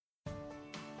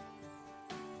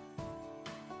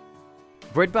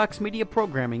Breadbox Media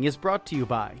programming is brought to you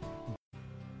by.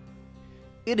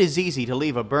 It is easy to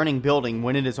leave a burning building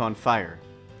when it is on fire.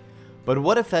 But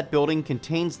what if that building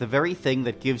contains the very thing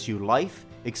that gives you life,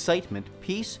 excitement,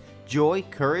 peace, joy,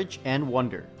 courage, and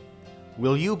wonder?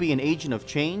 Will you be an agent of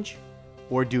change,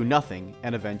 or do nothing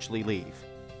and eventually leave?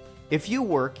 If you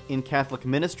work in Catholic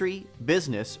ministry,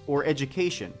 business, or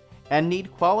education and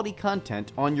need quality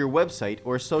content on your website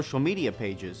or social media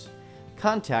pages,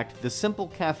 contact The Simple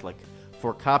Catholic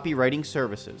for copywriting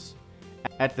services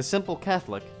at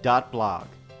thesimplecatholic.blog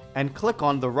and click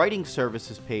on the Writing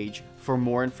Services page for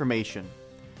more information.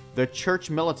 The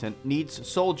Church Militant needs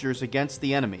soldiers against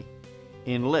the enemy.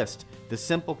 Enlist The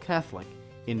Simple Catholic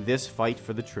in this fight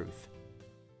for the truth.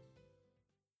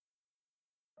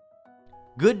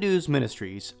 Good News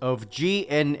Ministries of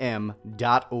GNM.org.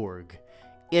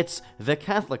 It's the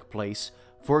Catholic place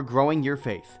for growing your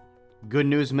faith. Good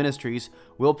News Ministries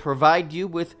will provide you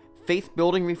with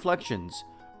faith-building reflections,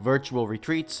 virtual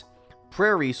retreats,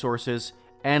 prayer resources,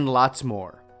 and lots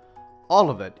more. All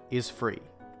of it is free.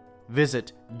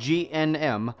 Visit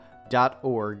gnm.org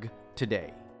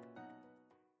today.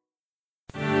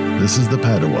 This is the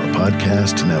Padua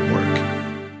Podcast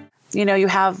Network. You know, you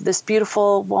have this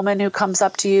beautiful woman who comes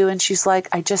up to you and she's like,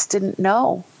 I just didn't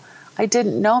know. I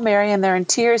didn't know, Mary. And they're in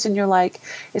tears and you're like,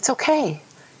 it's okay.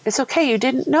 It's okay. You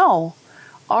didn't know.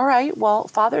 All right. Well,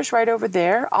 Father's right over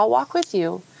there. I'll walk with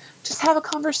you. Just have a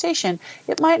conversation.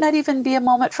 It might not even be a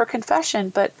moment for confession,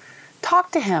 but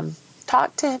talk to him.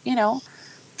 Talk to,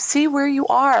 see where you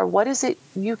are. What is it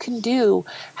you can do?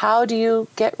 How do you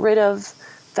get rid of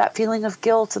that feeling of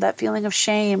guilt or that feeling of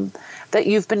shame that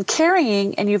you've been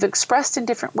carrying and you've expressed in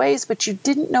different ways, but you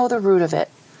didn't know the root of it.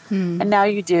 And now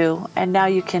you do. And now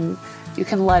you can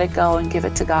let it go and give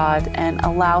it to God and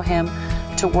allow him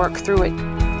to work through it.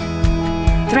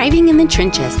 Thriving in the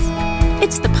Trenches.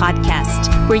 It's the podcast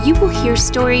where you will hear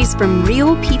stories from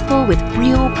real people with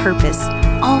real purpose,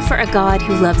 all for a God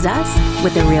who loves us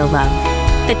with a real love.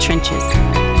 The Trenches,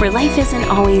 where life isn't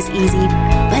always easy,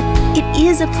 but it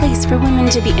is a place for women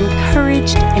to be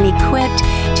encouraged and equipped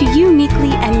to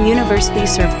uniquely and universally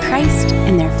serve Christ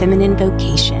in their feminine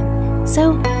vocation.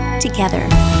 So, together,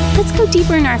 let's go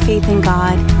deeper in our faith in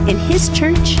God, in His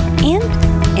church, and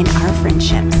in our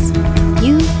friendships.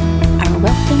 You are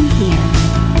welcome here.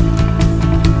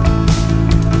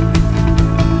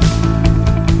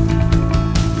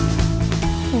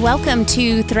 Welcome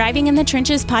to Thriving in the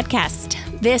Trenches podcast.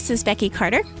 This is Becky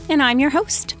Carter, and I'm your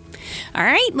host. All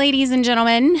right, ladies and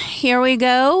gentlemen, here we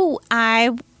go.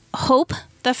 I hope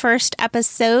the first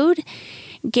episode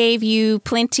gave you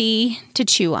plenty to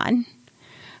chew on.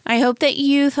 I hope that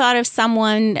you thought of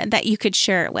someone that you could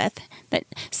share it with, that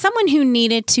someone who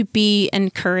needed to be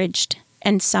encouraged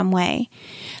in some way.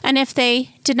 And if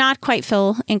they did not quite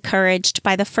feel encouraged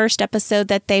by the first episode,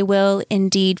 that they will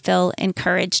indeed feel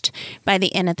encouraged by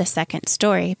the end of the second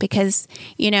story. Because,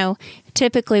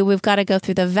 typically we've got to go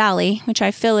through the valley, which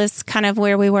I feel is kind of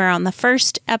where we were on the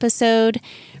first episode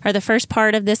or the first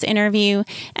part of this interview,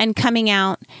 and coming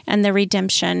out and the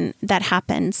redemption that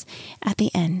happens at the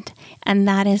end. And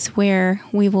that is where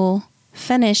we will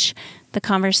finish the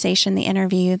conversation, the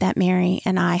interview that Mary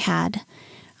and I had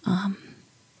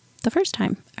the first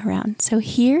time around. So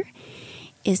here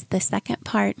is the second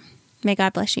part. May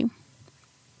God bless you.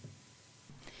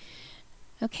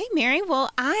 Okay, Mary. Well,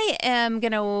 I am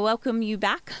going to welcome you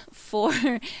back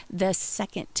for the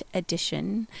second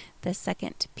edition, the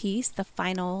second piece, the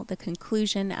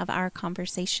conclusion of our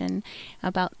conversation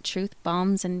about truth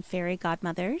bombs and fairy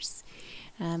godmothers.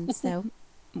 So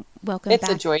welcome back.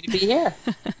 It's a joy to be here.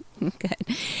 Good.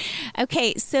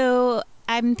 Okay, so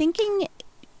I'm thinking,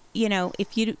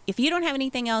 if you don't have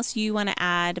anything else you want to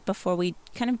add before we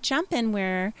kind of jump in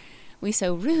where we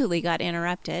so rudely got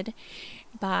interrupted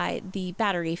by the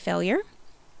battery failure.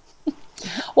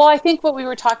 Well, I think what we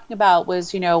were talking about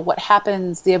was, what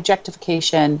happens, the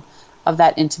objectification of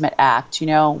that intimate act.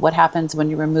 What happens when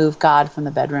you remove God from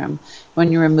the bedroom,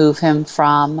 when you remove him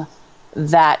from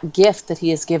that gift that he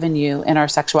has given you in our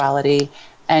sexuality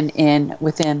and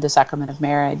within the sacrament of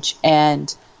marriage.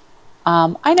 And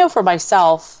I know for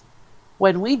myself,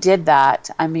 when we did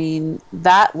that,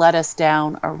 that led us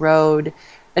down a road.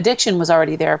 Addiction was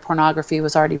already there. Pornography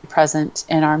was already present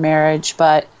in our marriage,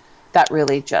 but that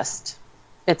really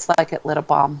it's like it lit a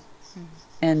bomb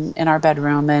in our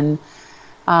bedroom. And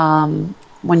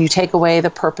when you take away the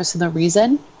purpose and the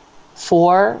reason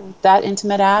for that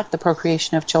intimate act, the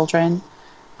procreation of children,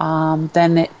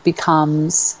 then it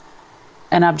becomes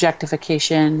an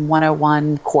objectification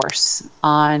 101 course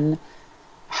on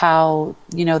how,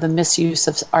 the misuse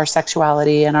of our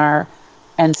sexuality and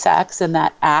and sex and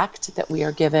that act that we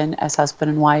are given as husband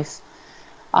and wife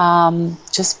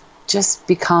just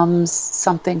becomes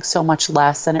something so much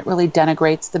less, and it really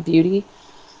denigrates the beauty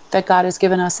that God has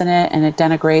given us in it, and it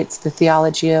denigrates the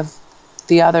theology of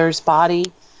the other's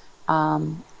body,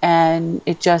 and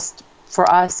it just, for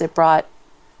us, it brought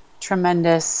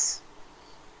tremendous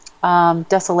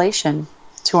desolation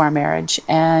to our marriage,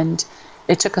 and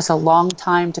it took us a long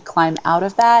time to climb out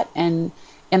of that. And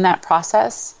in that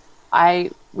process,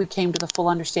 we came to the full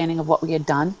understanding of what we had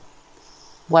done,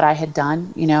 what I had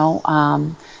done,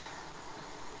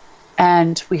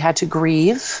 and we had to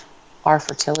grieve our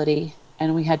fertility,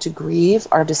 and we had to grieve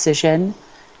our decision,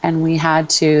 and we had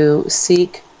to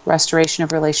seek restoration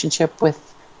of relationship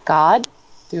with God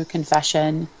through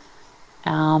confession.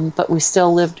 But we're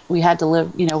still living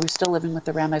with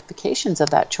the ramifications of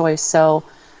that choice. So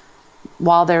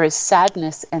while there is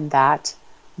sadness in that,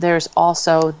 there's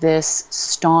also this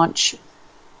staunch,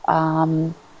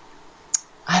 I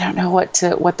don't know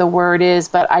what the word is,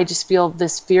 but I just feel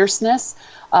this fierceness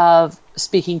of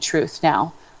speaking truth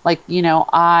now. Like,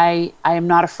 I am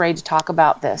not afraid to talk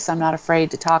about this. I'm not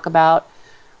afraid to talk about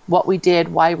what we did,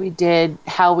 why we did,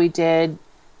 how we did,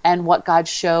 and what God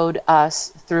showed us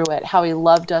through it, how he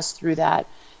loved us through that,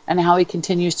 and how he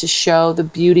continues to show the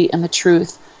beauty and the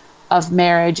truth of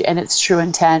marriage and its true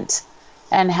intent,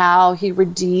 and how he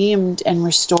redeemed and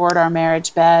restored our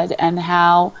marriage bed, and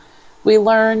how we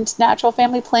learned natural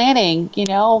family planning,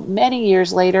 many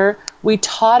years later. We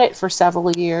taught it for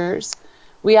several years.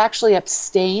 We actually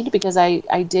abstained because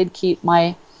I did keep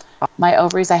my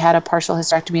ovaries. I had a partial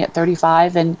hysterectomy at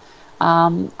 35, and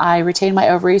I retained my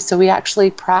ovaries. So we actually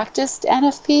practiced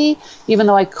NFP, even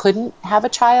though I couldn't have a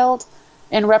child,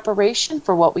 in reparation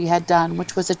for what we had done,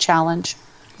 which was a challenge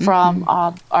from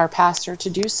our pastor to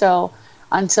do so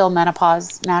until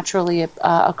menopause naturally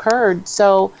occurred.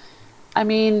 So, I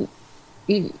mean,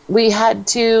 we had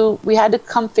to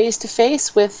come face to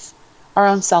face with our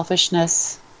own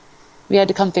selfishness. We had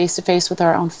to come face to face with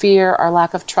our own fear, our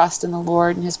lack of trust in the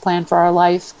Lord and his plan for our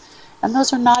life. And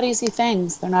those are not easy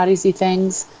things. They're not easy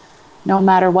things no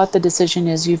matter what the decision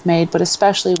is you've made, but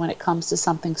especially when it comes to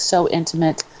something so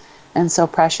intimate and so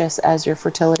precious as your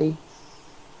fertility.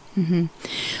 Mm-hmm.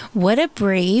 What a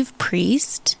brave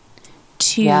priest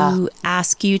to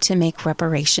ask you to make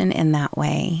reparation in that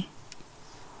way.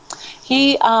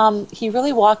 He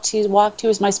really walked. He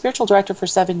was my spiritual director for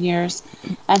 7 years,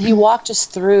 and he walked us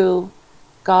through,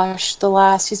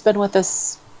 he's been with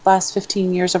us last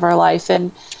 15 years of our life,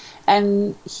 and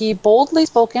he boldly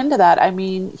spoke into that. I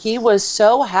mean, he was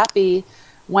so happy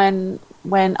when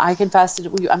I confessed.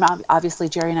 Obviously,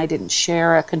 Jerry and I didn't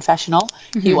share a confessional.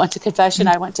 Mm-hmm. He went to confession,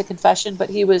 I went to confession, but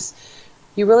he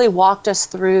really walked us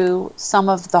through some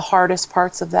of the hardest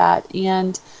parts of that.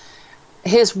 And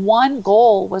his one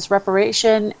goal was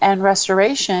reparation and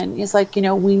restoration. He's like, you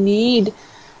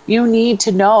need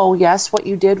to know, yes, what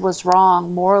you did was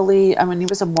wrong morally. I mean, it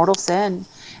was a mortal sin,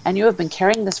 and you have been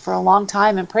carrying this for a long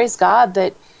time. And praise God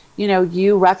that,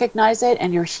 you recognize it,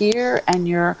 and you're here, and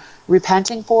you're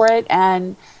repenting for it.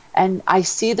 And I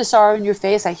see the sorrow in your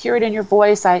face. I hear it in your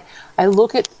voice. I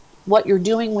look at what you're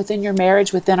doing within your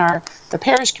marriage, within the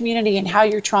parish community, and how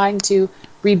you're trying to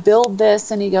rebuild this.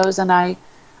 And he goes, and I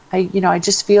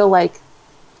just feel like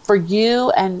for you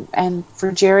and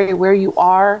for Jerry, where you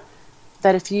are,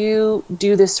 that if you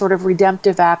do this sort of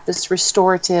redemptive act, this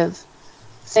restorative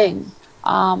thing,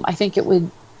 I think it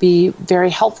would be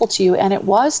very helpful to you. And it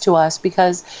was to us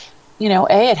because,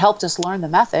 it helped us learn the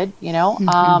method,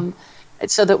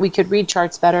 so that we could read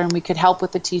charts better and we could help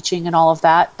with the teaching and all of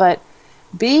that. But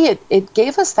B, it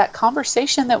gave us that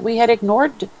conversation that we had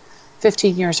ignored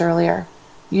 15 years earlier,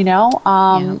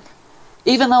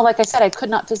 Even though, like I said, I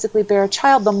could not physically bear a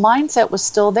child, the mindset was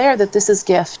still there that this is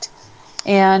gift.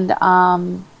 And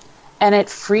it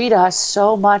freed us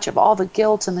so much of all the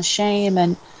guilt and the shame,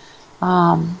 and,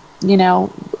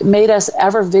 made us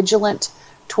ever vigilant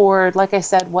toward, like I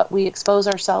said, what we expose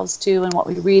ourselves to and what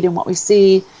we read and what we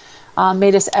see,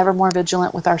 made us ever more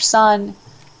vigilant with our son.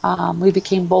 We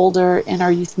became bolder in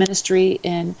our youth ministry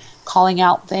in calling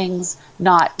out things,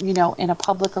 not, in a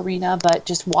public arena, but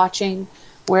just watching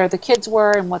where the kids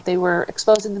were and what they were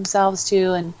exposing themselves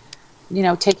to, and,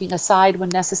 taking a side when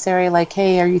necessary, like,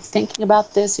 hey, are you thinking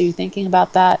about this? Are you thinking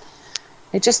about that?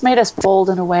 It just made us bold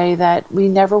in a way that we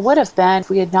never would have been if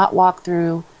we had not walked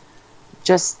through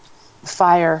just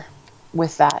fire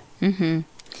with that. Mm-hmm.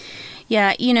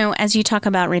 Yeah, as you talk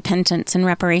about repentance and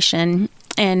reparation,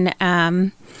 and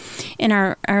in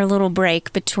our little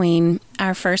break between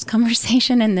our first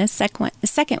conversation and this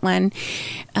second one,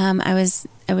 I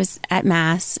was at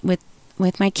Mass with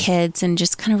my kids and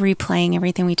just kind of replaying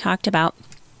everything we talked about.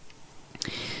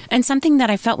 And something that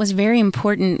I felt was very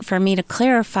important for me to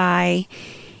clarify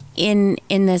in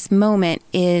this moment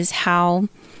is how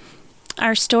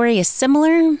our story is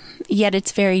similar, yet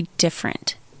it's very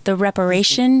different. The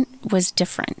reparation was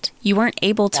different. You weren't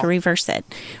able to reverse it.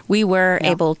 We were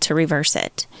able to reverse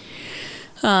it.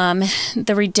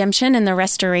 The redemption and the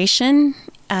restoration,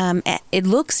 it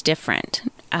looks different.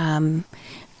 I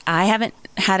haven't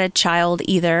had a child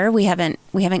either. We haven't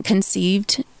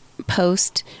conceived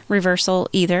post reversal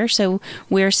either. So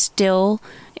we're still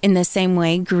in the same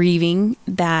way grieving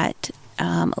that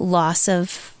loss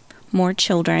of more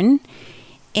children.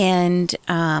 And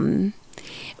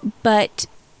but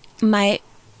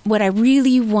what I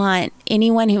really want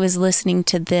anyone who is listening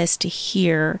to this to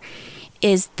hear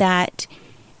is that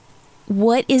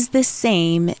what is the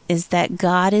same is that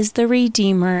God is the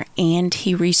Redeemer and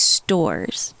He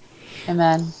restores.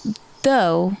 Amen.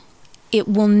 Though it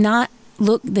will not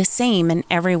look the same in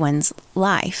everyone's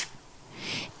life.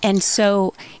 And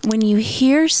so when you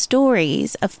hear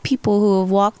stories of people who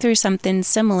have walked through something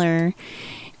similar,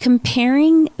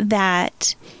 comparing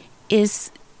that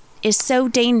is so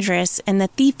dangerous and the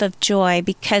thief of joy,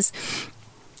 because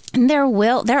there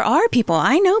are people,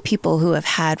 I know people who have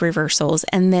had reversals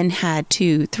and then had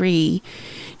 2-3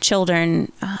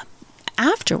 children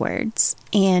afterwards.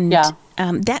 And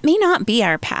that may not be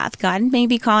our path. God may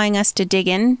be calling us to dig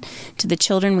in to the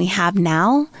children we have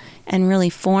now and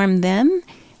really form them.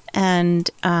 And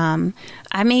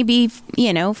I may be,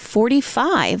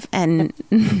 45 and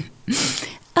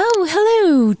oh,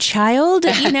 hello, child.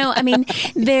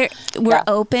 We're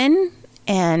open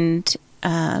and.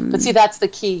 But see, that's the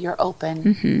key. You're open.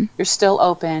 Mm-hmm. You're still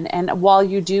open. And while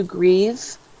you do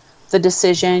grieve the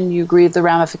decision, you grieve the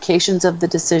ramifications of the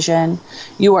decision,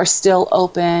 you are still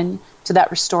open to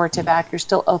that restorative act. You're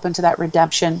still open to that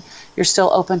redemption. You're still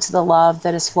open to the love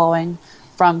that is flowing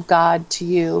from God to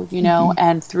you, mm-hmm.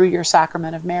 and through your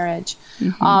sacrament of marriage.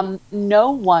 Mm-hmm.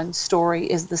 No one story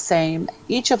is the same.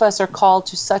 Each of us are called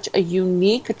to such a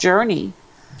unique journey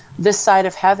this side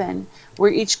of heaven. We're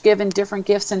each given different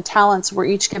gifts and talents. We're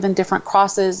each given different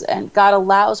crosses, and God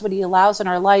allows what He allows in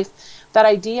our life. That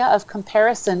idea of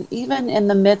comparison, even in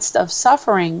the midst of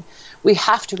suffering, we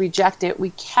have to reject it. We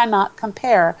cannot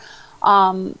compare.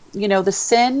 The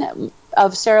sin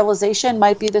of sterilization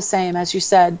might be the same, as you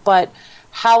said, but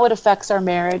how it affects our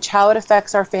marriage, how it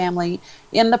affects our family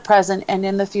in the present and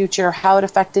in the future, how it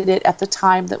affected it at the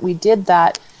time that we did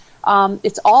that,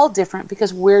 it's all different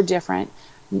because we're different.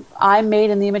 I'm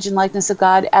made in the image and likeness of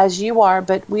God as you are,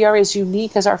 but we are as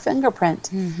unique as our fingerprint.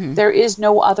 Mm-hmm. There is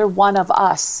no other one of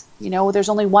us. There's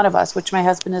only one of us, which my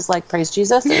husband is like, praise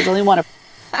Jesus. There's only one of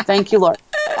us. Thank you, Lord.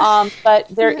 But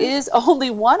there is only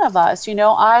one of us.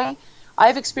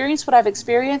 I've experienced what I've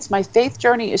experienced. My faith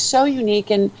journey is so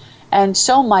unique and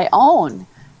so my own.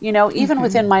 Even mm-hmm.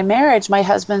 within my marriage, my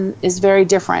husband is very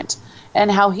different,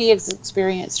 and how he has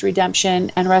experienced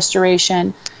redemption and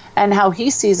restoration and how he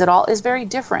sees it all is very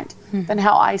different mm-hmm. than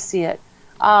how I see it.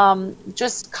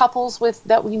 Just couples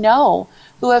that we know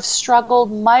who have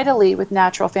struggled mightily with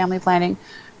natural family planning,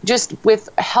 just with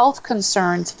health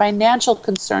concerns, financial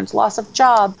concerns, loss of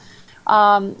job,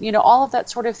 all of that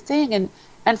sort of thing.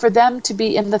 And for them to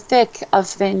be in the thick of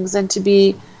things and to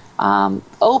be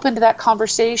open to that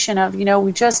conversation of,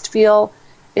 we just feel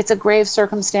it's a grave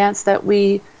circumstance that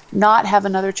we not have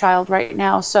another child right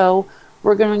now. So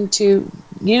we're going to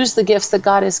use the gifts that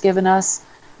God has given us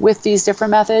with these different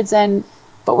methods,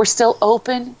 but we're still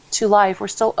open to life. We're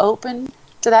still open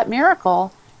to that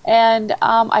miracle. And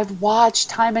I've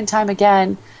watched time and time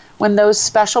again when those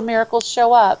special miracles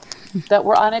show up that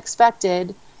were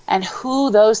unexpected and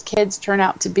who those kids turn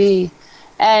out to be.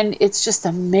 And it's just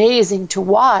amazing to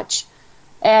watch.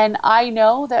 And I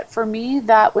know that for me,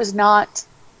 that was not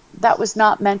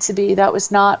meant to be. That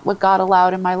was not what God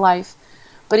allowed in my life.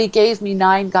 But He gave me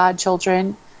 9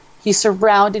 godchildren. He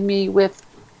surrounded me with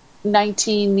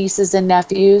 19 nieces and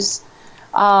nephews.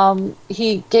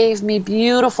 He gave me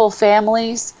beautiful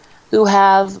families who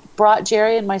have brought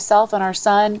Jerry and myself and our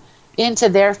son into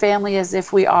their family as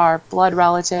if we are blood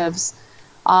relatives.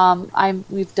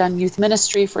 We've done youth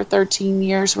ministry for 13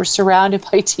 years. We're surrounded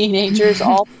by teenagers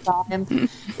all the time.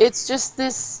 It's just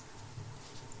this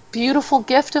beautiful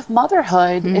gift of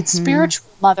motherhood. Mm-hmm. It's spiritual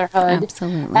motherhood.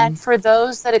 Absolutely. And for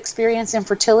those that experience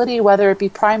infertility, whether it be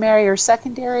primary or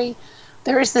secondary,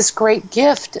 there is this great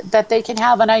gift that they can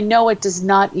have. And I know it does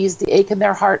not ease the ache in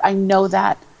their heart. I know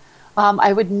that.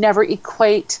 I would never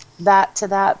equate that to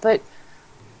that, but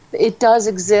it does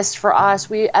exist for us.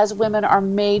 We as women are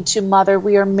made to mother.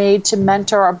 We are made to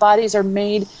mentor. Our bodies are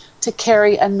made to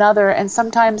carry another. And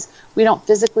sometimes we don't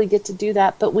physically get to do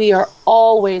that, but we are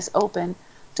always open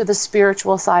to the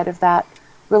spiritual side of that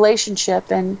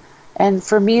relationship. And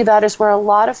for me, that is where a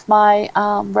lot of my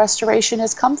restoration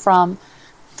has come from,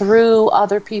 through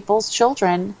other people's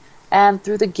children and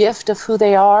through the gift of who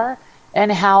they are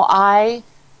and how I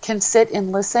can sit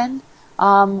and listen,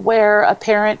 where a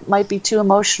parent might be too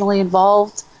emotionally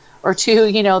involved or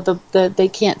too, they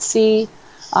can't see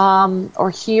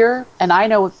or hear. And I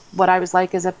know what I was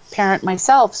like as a parent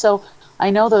myself, so I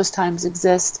know those times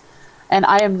exist. And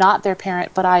I am not their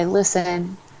parent, but I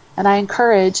listen and I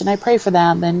encourage and I pray for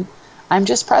them, and I'm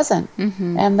just present.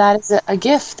 Mm-hmm. And that is a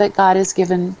gift that God has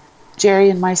given Jerry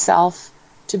and myself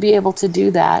to be able to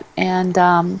do that. And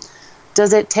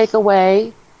does it take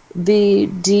away the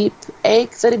deep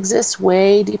ache that exists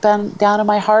way deep down in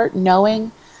my heart,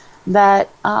 knowing that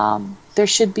there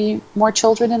should be more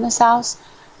children in this house?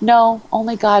 No,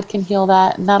 only God can heal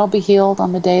that, and that'll be healed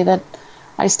on the day that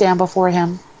I stand before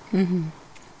Him. Mm-hmm.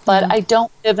 But I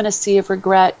don't live in a sea of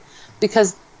regret,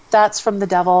 because that's from the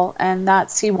devil, and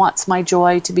he wants my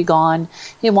joy to be gone.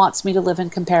 He wants me to live in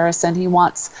comparison. He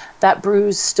wants that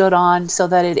bruise stood on so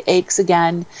that it aches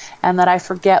again, and that I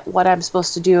forget what I'm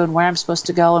supposed to do and where I'm supposed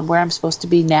to go and where I'm supposed to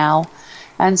be now.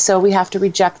 And so we have to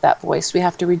reject that voice. We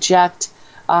have to reject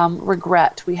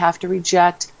regret. We have to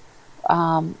reject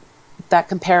that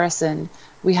comparison.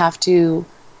 We have to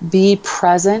be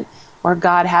present where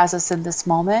God has us in this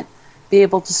moment, be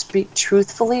able to speak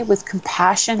truthfully with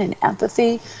compassion and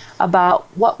empathy about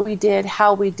what we did,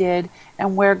 how we did,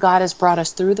 and where God has brought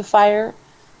us through the fire,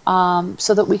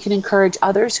 so that we can encourage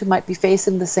others who might be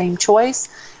facing the same choice.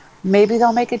 Maybe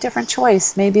they'll make a different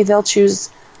choice. Maybe they'll choose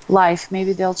life.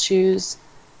 Maybe they'll choose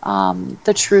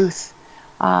the truth.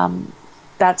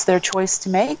 That's their choice to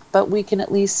make, but we can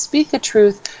at least speak a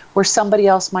truth where somebody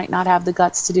else might not have the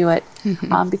guts to do it,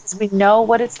 because we know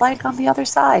what it's like on the other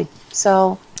side.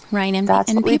 So right, and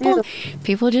that's what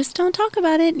people just don't talk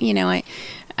about it.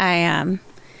 I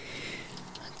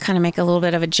kind of make a little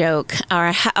bit of a joke,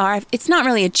 or it's not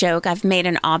really a joke. I've made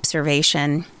an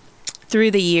observation through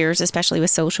the years, especially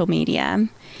with social media,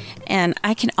 and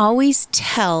I can always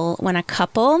tell when a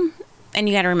couple. And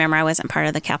you got to remember, I wasn't part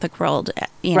of the Catholic world,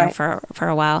 right, for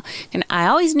a while. And I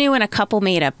always knew when a couple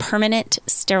made a permanent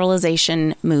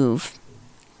sterilization move.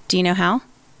 Do you know how?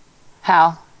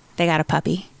 How? They got a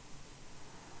puppy.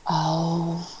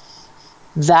 Oh,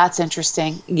 that's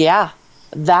interesting. Yeah,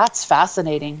 that's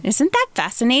fascinating. Isn't that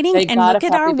fascinating? They and got look a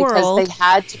at our puppy world.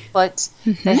 Because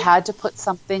they had to put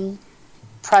something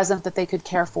present that they could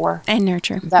care for and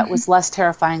nurture. That was less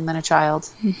terrifying than a child.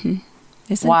 Mm-hmm.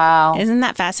 Wow. Isn't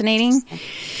that fascinating?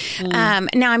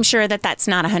 Now, I'm sure that that's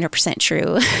not 100%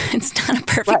 true. It's not a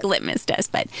perfect litmus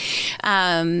test,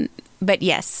 but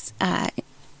yes.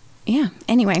 Yeah.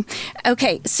 Anyway.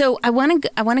 Okay. So I want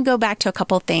to go back to a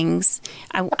couple things.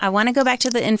 I want to go back to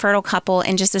the infertile couple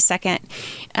in just a second.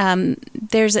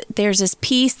 There's this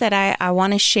piece that I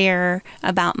want to share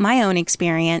about my own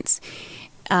experience,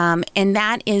 and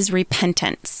that is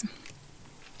repentance.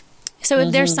 So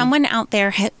if there's someone out there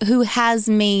who has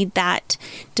made that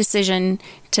decision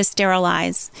to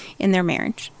sterilize in their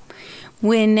marriage,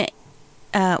 when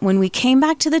we came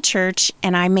back to the church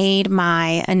and I made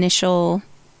my initial,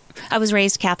 I was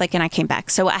raised Catholic and I came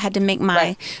back, so I had to make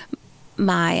my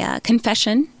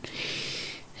confession,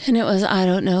 and it was, I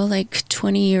don't know, like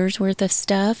 20 years worth of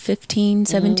stuff, 15,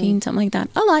 17, something like that,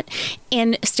 a lot,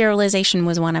 and sterilization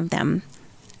was one of them.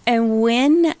 And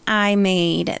when I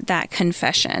made that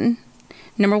confession,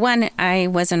 number one, I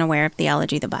wasn't aware of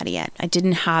theology of the body yet. I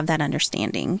didn't have that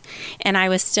understanding. And I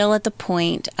was still at the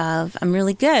point of, I'm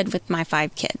really good with my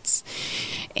 5 kids.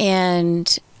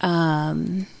 And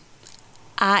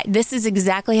this is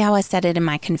exactly how I said it in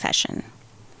my confession.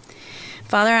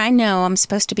 Father, I know I'm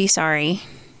supposed to be sorry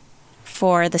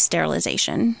for the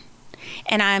sterilization.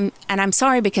 And I'm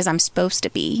sorry because I'm supposed to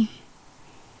be.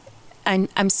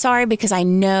 I'm sorry because I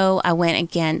know I went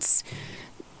against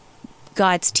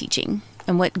God's teaching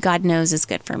and what God knows is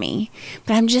good for me,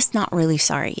 but I'm just not really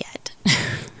sorry yet.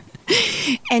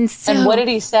 And what did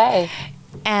he say?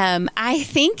 I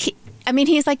think,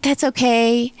 he's like, that's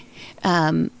okay.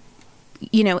 By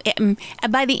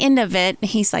the end of it,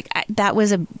 he's like, that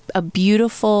was a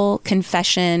beautiful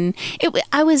confession.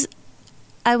 I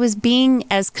was being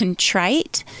as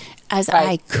contrite as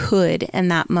I could in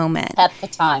that moment. At the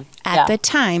time. The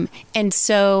time. And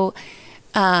so,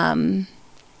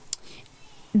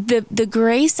 the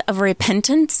grace of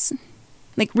repentance,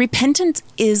 like repentance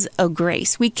is a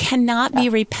grace. We cannot be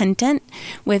repentant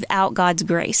without God's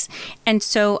grace. And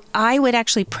so I would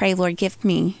actually pray, Lord, give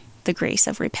me the grace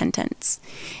of repentance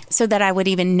so that I would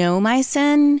even know my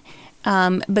sin,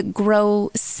 but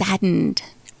grow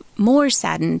more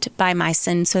saddened by my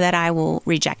sin so that I will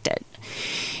reject it.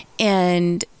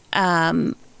 And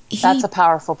that's a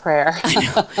powerful prayer.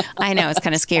 I know it's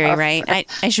kind of scary, right?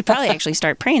 I should probably actually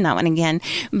start praying that one again.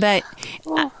 But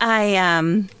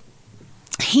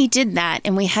he did that,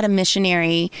 and we had a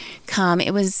missionary come.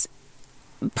 It was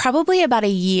probably about a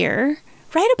year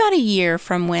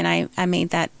from when I made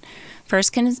that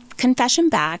first confession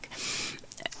back.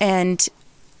 And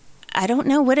I don't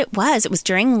know what it was. It was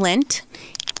during Lent.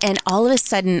 And all of a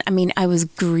sudden, I was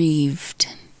grieved.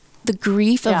 The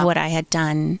grief of what I had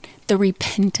done, the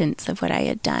repentance of what I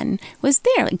had done was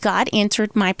there. Like, God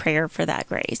answered my prayer for that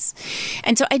grace.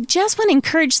 And so I just want to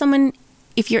encourage someone,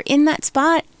 if you're in that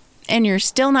spot and you're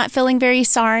still not feeling very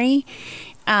sorry,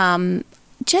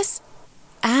 just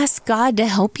ask God to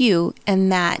help you in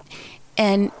that.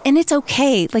 And it's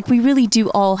okay. Like, we really do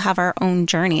all have our own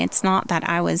journey. It's not that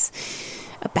I was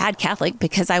a bad Catholic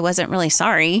because I wasn't really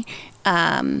sorry.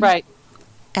 Right.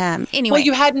 Anyway. Well,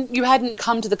 you hadn't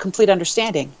come to the complete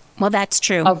understanding. Well, that's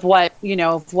true. Of what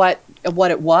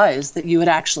it was that you had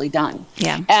actually done.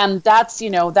 Yeah. And that's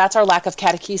our lack of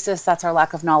catechesis. That's our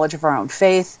lack of knowledge of our own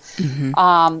faith.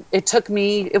 Mm-hmm.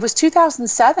 It was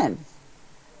 2007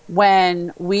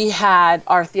 when we had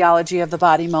our theology of the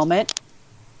body moment.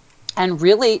 And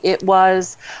really I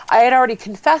had already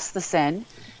confessed the sin,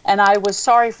 and I was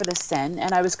sorry for the sin,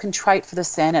 and I was contrite for the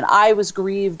sin, and I was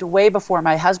grieved way before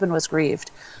my husband was grieved.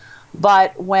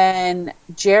 But when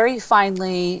Jerry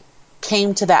finally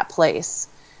came to that place,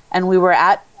 and we were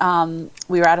at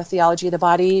a theology of the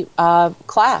body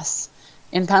class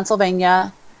in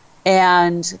Pennsylvania,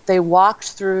 and they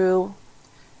walked through,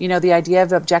 the idea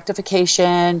of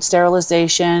objectification,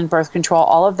 sterilization, birth control,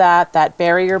 all of that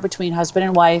barrier between husband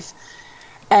and wife.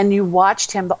 And you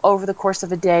watched him over the course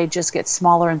of a day just get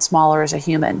smaller and smaller as a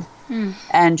human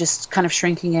and just kind of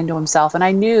shrinking into himself. And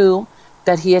I knew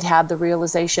that he had the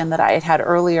realization that I had had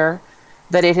earlier,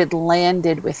 that it had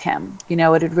landed with him. It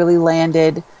had really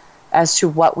landed as to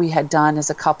what we had done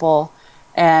as a couple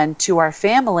and to our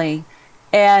family.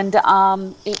 And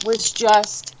it was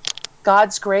just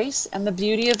God's grace and the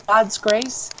beauty of God's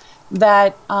grace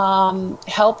that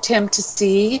helped him to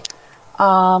see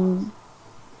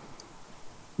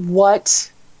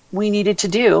what we needed to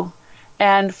do.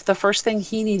 And the first thing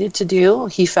he needed to do,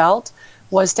 he felt,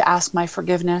 was to ask my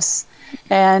forgiveness.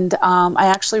 And I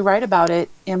actually write about it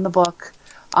in the book.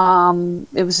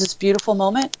 It was this beautiful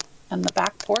moment on the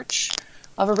back porch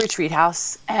of a retreat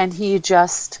house, and he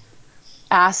just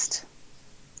asked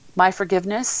my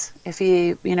forgiveness if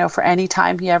he, for any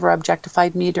time he ever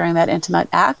objectified me during that intimate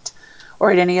act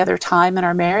or at any other time in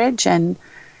our marriage. And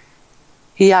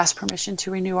he asked permission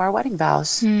to renew our wedding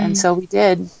vows. And so we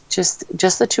did, just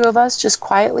the two of us, just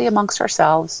quietly amongst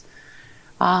ourselves.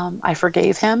 I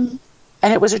forgave him.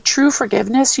 And it was a true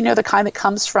forgiveness, the kind that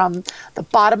comes from the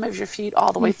bottom of your feet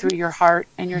all the way through your heart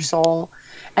and your soul.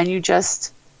 And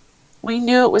we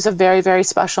knew it was a very, very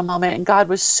special moment. And God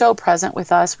was so present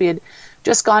with us. We had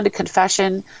just gone to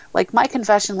confession. Like, my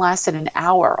confession lasted an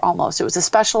hour almost. It was a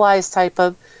specialized type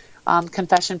of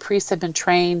confession. Priests had been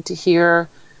trained to hear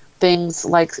things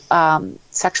like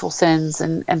sexual sins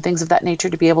and things of that nature,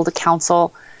 to be able to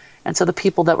counsel. And so the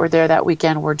people that were there that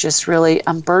weekend were just really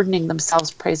unburdening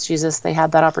themselves. Praise Jesus, they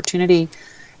had that opportunity.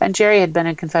 And Jerry had been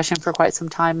in confession for quite some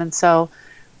time. And so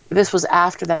this was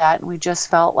after that, and we just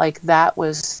felt like that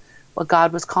was what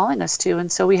God was calling us to.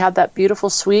 And so we had that beautiful,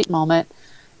 sweet moment,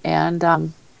 and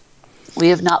we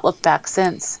have not looked back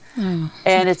since. And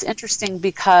it's interesting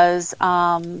because,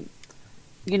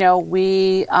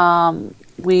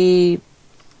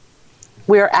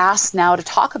 we're asked now to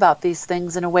talk about these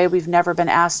things in a way we've never been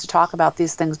asked to talk about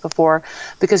these things before,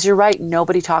 because you're right,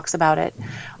 nobody talks about it.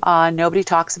 Nobody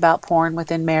talks about porn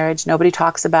within marriage. Nobody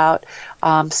talks about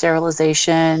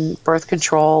sterilization, birth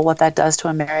control, what that does to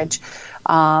a marriage.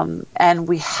 And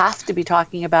we have to be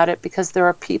talking about it because there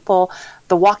are people,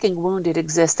 the walking wounded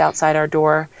exist outside our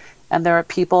door, and there are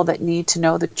people that need to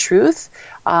know the truth,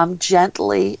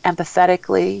 gently,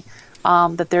 empathetically,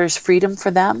 that there is freedom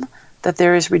for them, that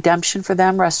there is redemption for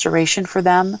them, restoration for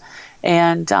them.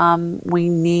 And we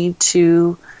need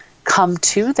to come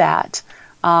to that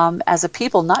as a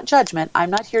people, not judgment. I'm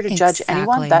not here to judge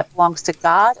anyone. That belongs to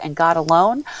God and God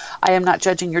alone. I am not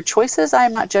judging your choices. I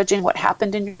am not judging what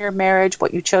happened in your marriage,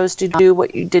 what you chose to do,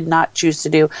 what you did not choose to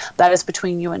do. That is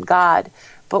between you and God.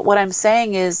 But what I'm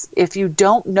saying is, if you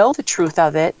don't know the truth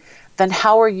of it, then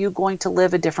how are you going to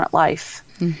live a different life?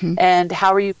 And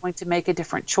how are you going to make a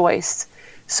different choice?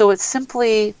 So it's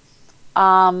simply,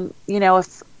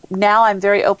 if now I'm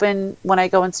very open when I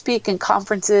go and speak in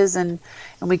conferences and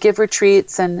we give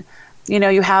retreats, and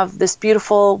you have this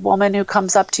beautiful woman who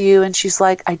comes up to you and she's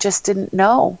like, I just didn't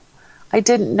know. I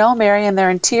didn't know, Mary, and they're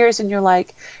in tears, and you're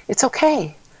like, it's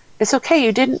okay. It's okay.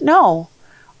 You didn't know.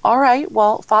 All right.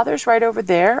 Well, Father's right over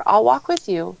there. I'll walk with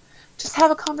you. Just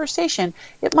have a conversation.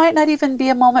 It might not even be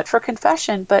a moment for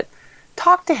confession, but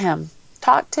talk to him.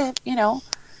 Talk to,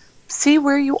 see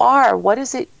where you are. What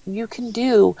is it you can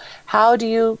do? How do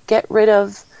you get rid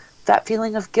of that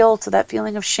feeling of guilt or that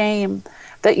feeling of shame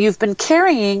that you've been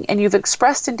carrying and you've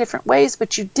expressed in different ways,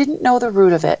 but you didn't know the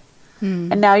root of it.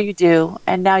 And now you do.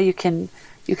 And now you can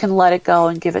let it go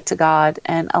and give it to God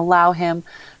and allow him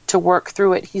to work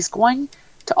through it. He's going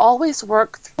to always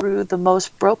work through the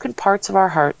most broken parts of our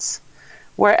hearts.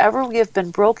 Wherever we have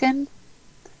been broken,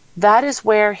 that is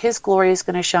where his glory is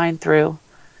going to shine through.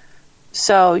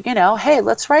 So, hey,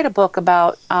 let's write a book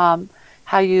about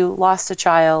how you lost a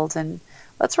child, and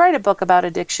let's write a book about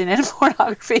addiction and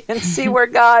pornography and see where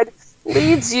God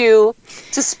leads you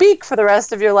to speak for the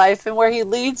rest of your life, and where he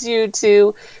leads you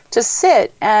to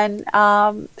sit, and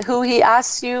who he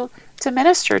asks you to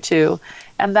minister to.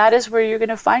 And that is where you're going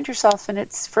to find yourself. And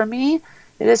it's, for me,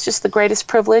 it is just the greatest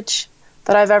privilege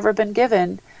that I've ever been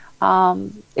given.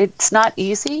 It's not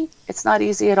easy. It's not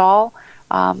easy at all.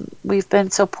 We've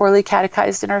been so poorly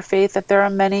catechized in our faith that there are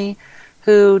many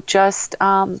who just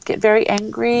get very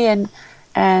angry and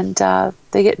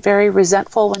they get very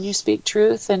resentful when you speak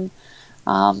truth. And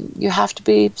you have to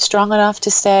be strong enough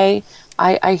to say,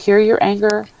 I hear your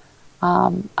anger.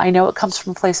 I know it comes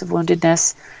from a place of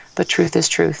woundedness, but truth is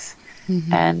truth.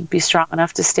 And be strong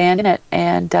enough to stand in it.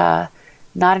 And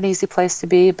not an easy place to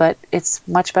be, but it's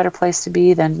a much better place to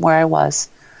be than where I was.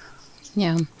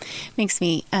 Yeah. Makes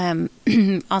me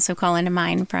also call into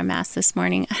mind from Mass this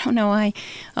morning. I don't know why,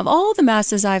 of all the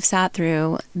Masses I've sat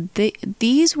through,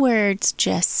 these words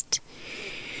just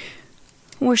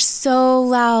were so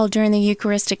loud during the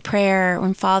Eucharistic prayer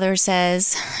when Father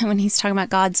says, when he's talking about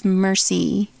God's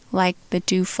mercy, like the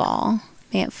dewfall.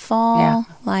 May it fall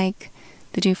like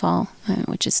the dewfall,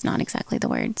 which is not exactly the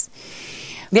words.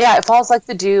 Yeah, it falls like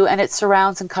the dew, and it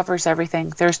surrounds and covers everything.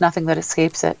 There's nothing that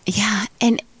escapes it. Yeah,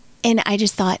 and I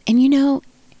just thought, and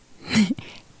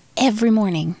every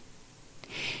morning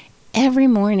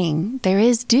there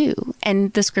is dew,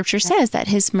 and the scripture says that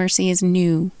his mercy is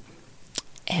new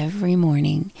every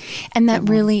morning. And that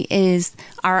really is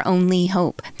our only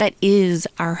hope. That is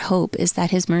our hope, is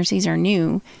that his mercies are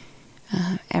new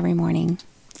every morning,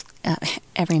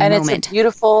 every moment. And it's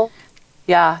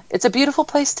a beautiful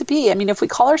place to be. I mean, if we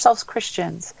call ourselves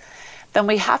Christians, then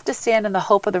we have to stand in the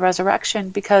hope of the resurrection,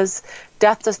 because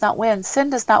death does not win. Sin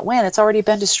does not win. It's already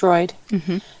been destroyed.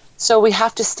 So we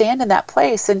have to stand in that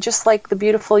place. And just like the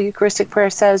beautiful Eucharistic prayer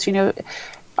says,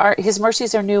 his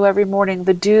mercies are new every morning.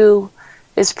 The dew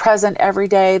is present every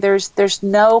day. There's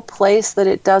no place that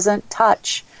it doesn't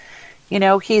touch.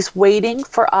 He's waiting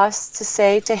for us to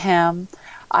say to him,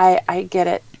 I get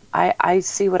it. I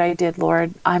see what I did,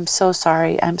 Lord. I'm so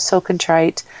sorry. I'm so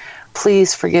contrite.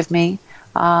 Please forgive me.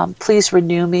 Please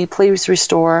renew me. Please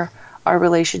restore our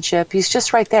relationship. He's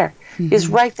just right there. He's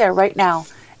right there right now.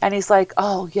 And he's like,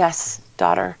 oh, yes,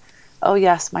 daughter. Oh,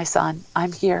 yes, my son.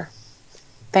 I'm here.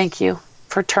 Thank you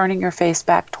for turning your face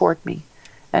back toward me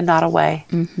and not away.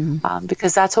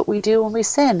 Because that's what we do when we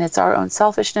sin. It's our own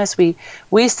selfishness. We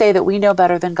say that we know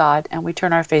better than God, and we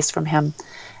turn our face from him,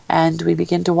 and we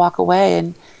begin to walk away.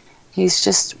 And he's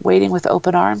just waiting with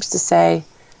open arms to say,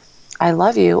 I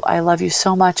love you. I love you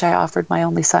so much. I offered my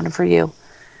only son for you.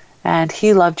 And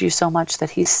he loved you so much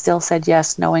that he still said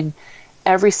yes, knowing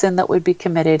every sin that would be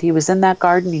committed. He was in that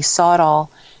garden. He saw it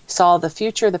all. He saw the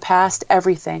future, the past,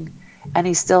 everything. And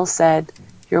he still said,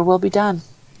 your will be done.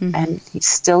 And he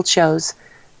still chose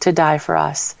to die for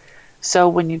us. So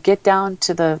when you get down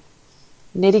to the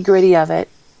nitty gritty of it,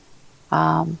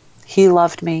 he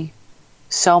loved me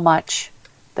so much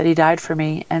that he died for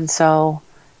me. And so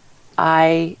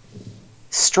I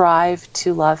strive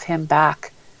to love him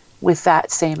back with that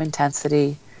same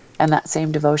intensity and that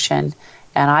same devotion.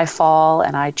 And I fall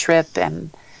and I trip,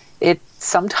 and it's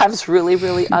sometimes really,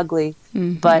 really ugly,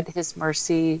 but his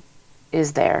mercy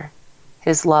is there.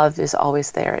 His love is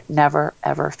always there. It never,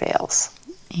 ever fails.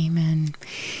 Amen.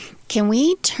 Can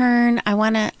we turn, I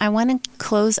want to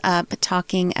close up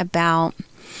talking about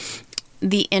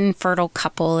the infertile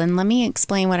couple, and let me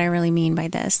explain what I really mean by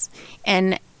this.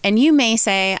 And you may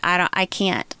say, I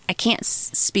can't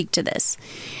speak to this,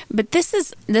 but this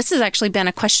has actually been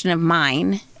a question of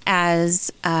mine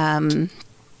as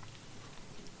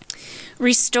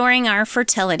restoring our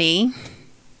fertility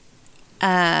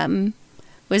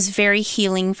was very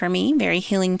healing for me, very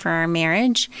healing for our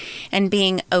marriage, and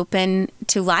being open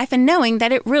to life and knowing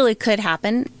that it really could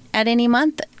happen at any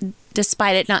month,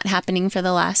 despite it not happening for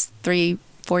the last 3-4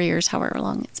 years, however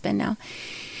long it's been now.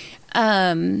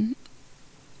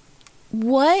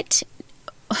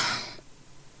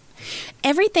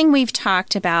 Everything we've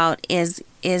talked about is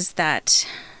that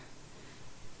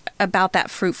about that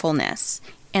fruitfulness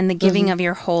and the giving of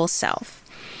your whole self.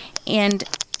 And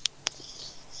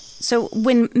so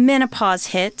when menopause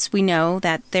hits, we know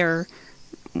that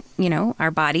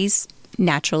our bodies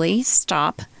naturally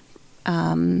stop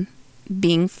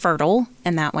being fertile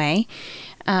in that way.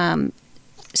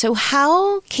 So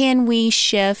how can we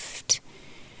shift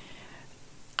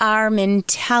our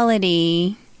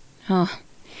mentality?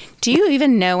 Do you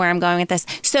even know where I'm going with this?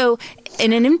 So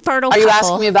in an infertile couple... Are you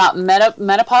asking me about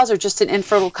menopause or just an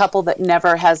infertile couple that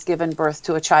never has given birth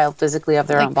to a child physically of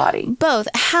their own body? Both.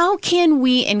 How can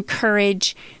we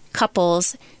encourage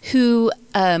couples who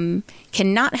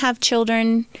cannot have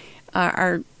children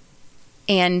and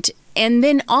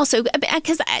then also...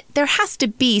 Because there has to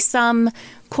be some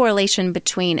correlation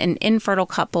between an infertile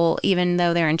couple, even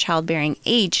though they're in childbearing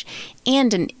age,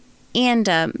 and a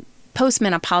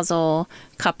postmenopausal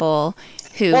couple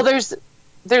who... Well,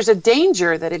 there's a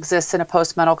danger that exists in a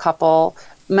menopausal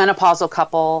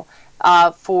couple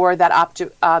for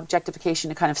that objectification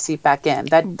to kind of seep back in.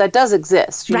 That does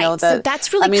exist. You know, so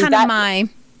that's really my...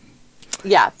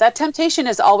 Yeah, that temptation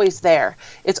is always there.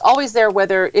 It's always there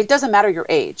whether... It doesn't matter your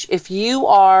age. If you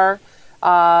are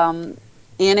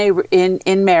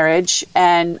in marriage,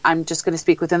 and I'm just going to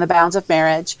speak within the bounds of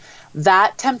marriage,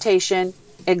 that temptation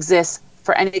exists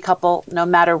for any couple, no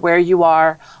matter where you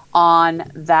are on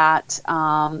that,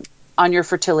 on your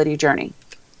fertility journey.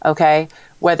 Okay.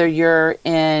 Whether you're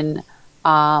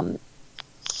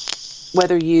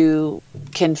whether you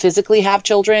can physically have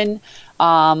children,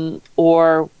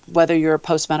 or whether you're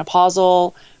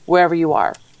postmenopausal, wherever you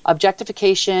are,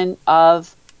 objectification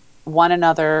of one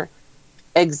another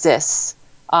exists.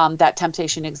 That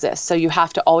temptation exists. So you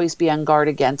have to always be on guard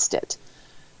against it.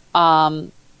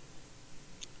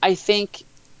 I think,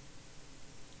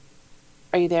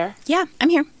 are you there? Yeah, I'm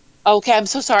here. Okay, I'm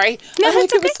so sorry. No,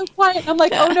 It okay. was so quiet. I'm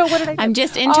like, oh no, what did I do? I'm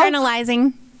just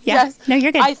internalizing. Yeah. Yes. No,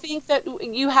 you're good. I think that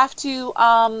you have to,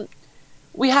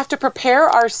 we have to prepare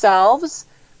ourselves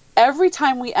every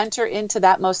time we enter into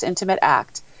that most intimate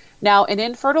act. Now, an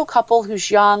infertile couple who's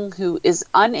young, who is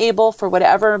unable for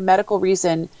whatever medical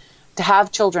reason to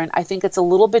have children, I think it's a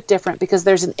little bit different because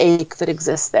there's an ache that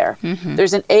exists there. Mm-hmm.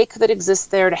 There's an ache that exists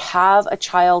there to have a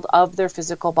child of their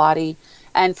physical body.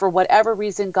 And for whatever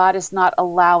reason, God is not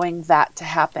allowing that to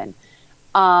happen.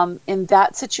 In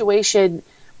that situation,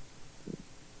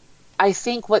 I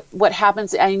think what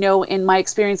happens, I know in my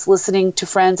experience listening to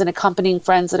friends and accompanying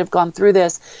friends that have gone through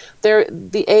this, their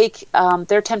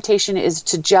temptation is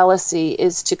to jealousy,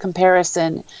 is to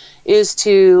comparison, is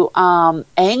to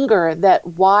anger, that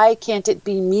why can't it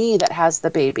be me that has the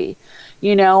baby?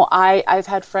 You know, I've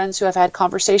had friends who I've had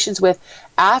conversations with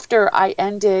after I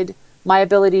ended my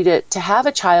ability to have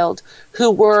a child who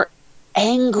were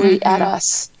angry at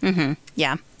us. Mm-hmm.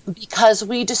 Yeah. Because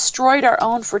we destroyed our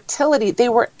own fertility. They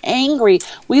were angry.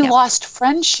 We lost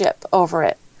friendship over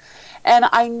it. And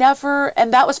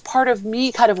that was part of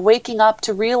me kind of waking up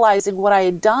to realizing what I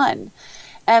had done.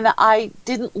 And I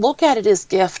didn't look at it as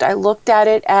gift. I looked at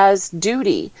it as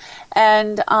duty.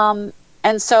 And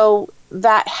so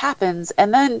that happens.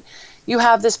 And then you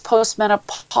have this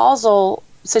postmenopausal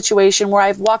situation where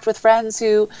I've walked with friends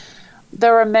who,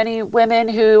 there are many women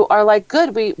who are like,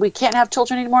 good, we can't have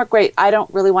children anymore. Great. I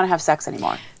don't really want to have sex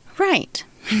anymore. Right.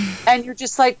 And you're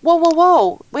just like,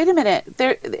 whoa, wait a minute.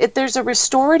 There's a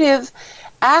restorative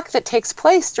act that takes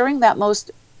place during that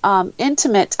most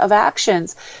intimate of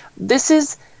actions. This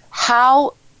is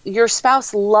how your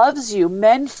spouse loves you.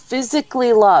 Men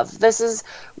physically love. This is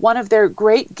one of their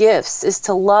great gifts, is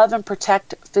to love and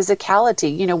protect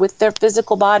physicality, you know, with their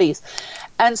physical bodies.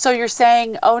 And so you're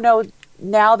saying, oh no,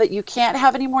 now that you can't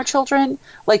have any more children,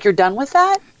 like you're done with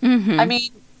that? Mm-hmm. I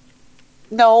mean,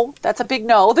 no, that's a big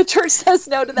no. The church says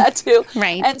no to that too.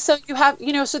 Right. And so you have,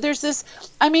 you know, so there's this,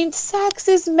 I mean, sex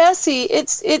is messy.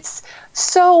 It's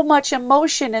so much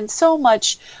emotion and so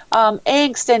much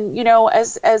angst. And, you know,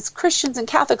 as Christians and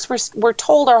Catholics, we're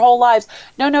told our whole lives,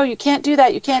 no, you can't do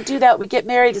that. You can't do that. We get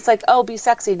married. It's like, oh, be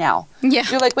sexy now. Yeah.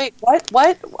 You're like, wait, what?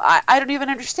 I don't even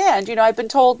understand. You know, I've been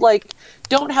told, like,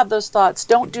 don't have those thoughts.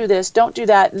 Don't do this. Don't do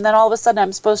that. And then all of a sudden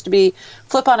I'm supposed to be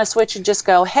flip on a switch and just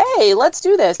go, hey, let's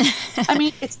do this. I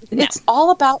mean, it's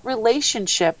all about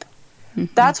relationship.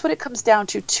 Mm-hmm. That's what it comes down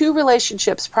to. 2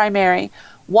 relationships primary.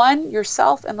 One,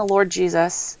 yourself and the Lord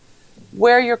Jesus.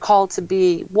 where you're called to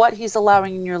be, what he's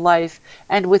allowing in your life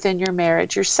and within your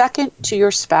marriage. You're second to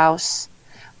your spouse.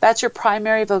 That's your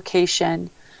primary vocation.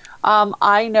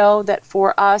 I know that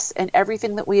for us and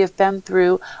everything that we have been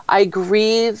through, I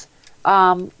grieve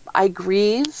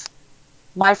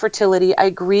my fertility. I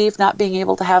grieve not being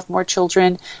able to have more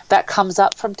children. That comes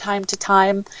up from time to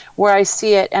time where I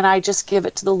see it and I just give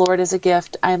it to the Lord as a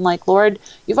gift. I'm like, Lord,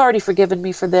 you've already forgiven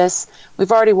me for this.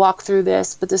 We've already walked through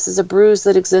this, but this is a bruise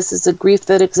that exists. It's a grief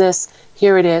that exists.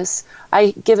 Here it is.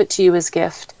 I give it to you as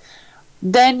gift.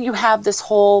 Then you have this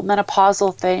whole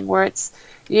menopausal thing where it's,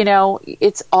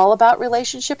 it's all about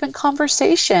relationship and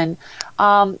conversation.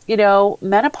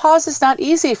 Menopause is not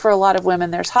easy for a lot of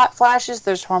women. There's hot flashes,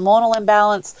 there's hormonal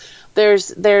imbalance,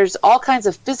 there's all kinds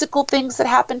of physical things that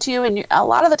happen to you. And a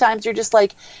lot of the times you're just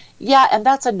like, yeah, and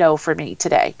that's a no for me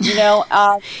today,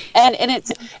 and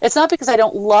it's not because I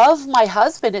don't love my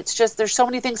husband. It's just, there's so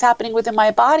many things happening within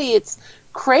my body. It's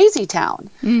crazy town.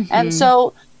 Mm-hmm. And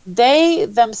so they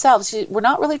themselves, we're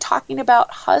not really talking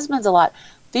about husbands a lot.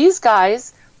 These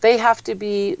guys, they have to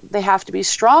be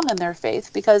strong in their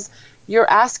faith, because you're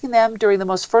asking them during the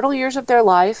most fertile years of their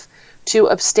life to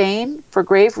abstain for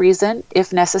grave reason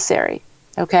if necessary.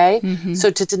 Okay? Mm-hmm.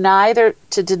 So to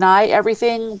deny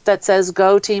everything that says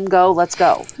go team go, let's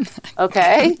go.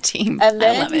 Okay? Team. And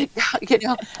then I love it.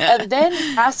 And then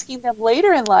asking them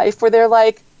later in life where they're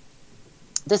like,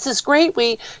 this is great.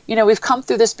 We've come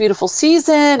through this beautiful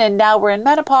season and now we're in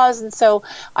menopause. And so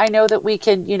I know that we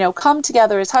can, come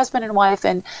together as husband and wife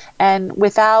and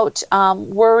without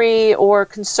worry or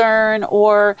concern,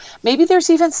 or maybe there's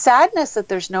even sadness that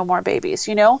there's no more babies,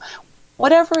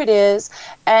 whatever it is.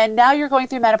 And now you're going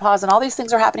through menopause and all these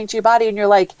things are happening to your body and you're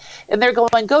like, and they're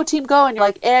going, go team, go. And you're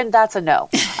like, and that's a no.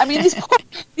 I mean,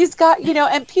 these guys,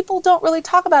 and people don't really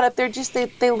talk about it. They're just,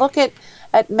 they look at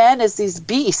men as these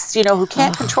beasts, who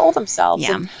can't control themselves.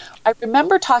 Yeah. And I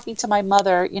remember talking to my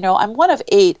mother, I'm one of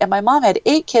 8 and my mom had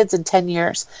 8 kids in 10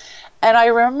 years. And I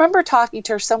remember talking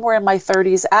to her somewhere in my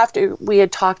 30s after we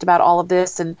had talked about all of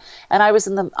this. And I was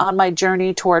on my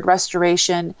journey toward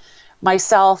restoration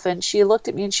myself. And she looked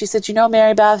at me and she said,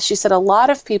 Mary Beth, she said, a lot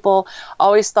of people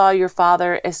always saw your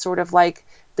father as sort of like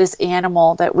this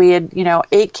animal that we had,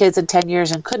 8 kids in 10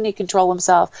 years and couldn't he control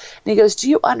himself? And he goes, do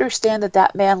you understand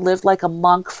that man lived like a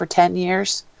monk for 10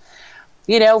 years?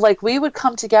 Like we would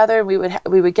come together and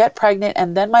we would get pregnant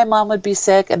and then my mom would be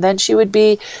sick and then she would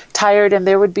be tired and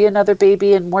there would be another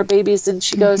baby and more babies. And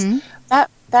she goes,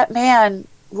 that man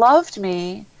loved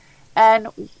me. And,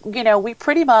 we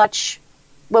pretty much,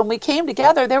 when we came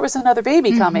together, there was another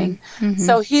baby coming. Mm-hmm.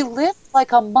 So he lived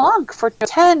like a monk for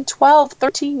 10, 12,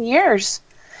 13 years.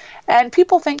 And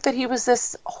people think that he was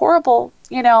this horrible,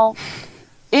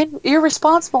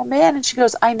 irresponsible man. And she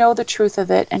goes, I know the truth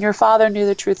of it. And your father knew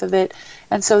the truth of it.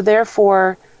 And so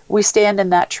therefore, we stand in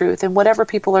that truth. And whatever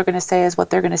people are going to say is what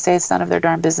they're going to say. It's none of their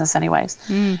darn business anyways.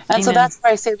 And so that's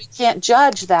why I say we can't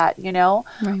judge that, Right.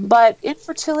 But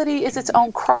infertility is its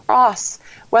own cross.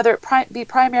 Whether it be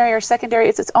primary or secondary,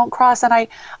 it's its own cross. And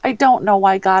I don't know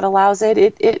why God allows it.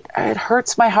 It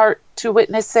hurts my heart to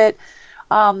witness it.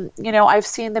 I've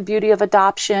seen the beauty of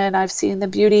adoption. I've seen the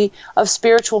beauty of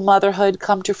spiritual motherhood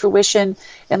come to fruition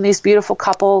in these beautiful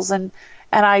couples. And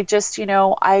I just,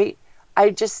 I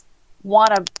just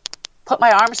want to put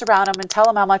my arms around them and tell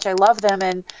them how much I love them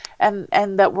and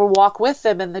that we'll walk with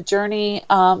them in the journey.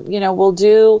 We'll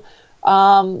do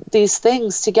these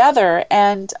things together.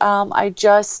 And I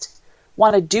just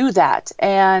want to do that.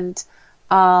 And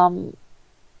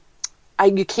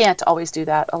you can't always do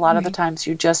that. A lot of the times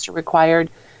you just are required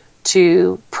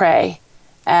to pray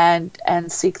and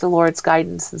seek the Lord's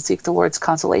guidance and seek the Lord's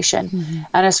consolation. Mm-hmm.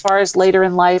 And as far as later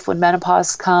in life, when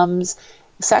menopause comes,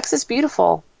 sex is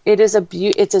beautiful.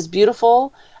 It's as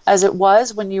beautiful as it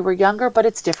was when you were younger, but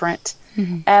it's different.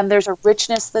 Mm-hmm. And there's a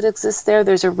richness that exists there.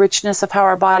 There's a richness of how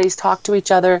our bodies talk to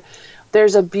each other.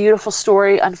 There's a beautiful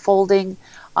story unfolding.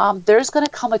 There's going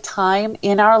to come a time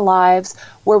in our lives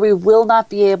where we will not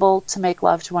be able to make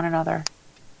love to one another.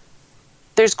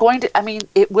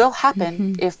 It will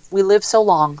happen if we live so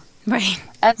long. Right.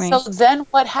 And so then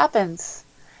what happens?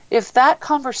 If that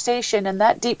conversation and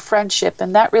that deep friendship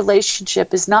and that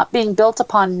relationship is not being built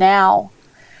upon now,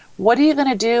 what are you going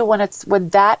to do when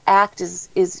that act is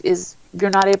you're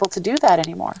not able to do that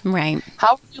anymore? Right.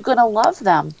 How are you going to love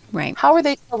them? Right. How are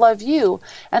they going to love you?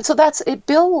 And so it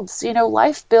builds,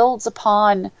 life builds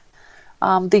upon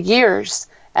the years.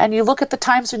 And you look at the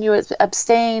times when you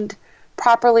abstained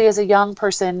properly as a young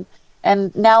person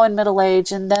and now in middle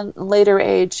age and then later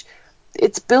age,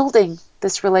 it's building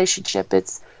this relationship.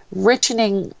 It's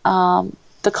richening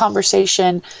the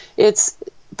conversation. It's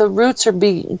the roots are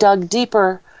being dug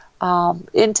deeper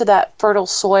into that fertile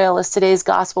soil, as today's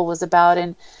gospel was about.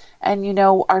 And you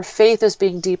know, our faith is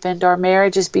being deepened, our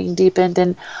marriage is being deepened.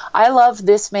 And I love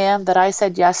this man that I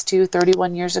said yes to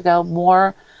 31 years ago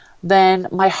more than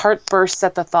my heart bursts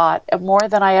at the thought, and more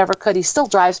than I ever could. He still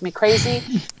drives me crazy.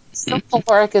 He's still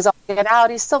choleric as all get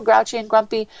out. He's still grouchy and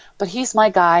grumpy, but he's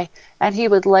my guy, and he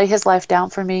would lay his life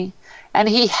down for me. And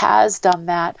he has done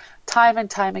that time and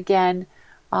time again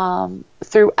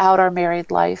throughout our married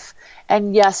life.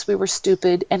 And yes, we were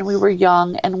stupid, and we were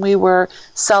young, and we were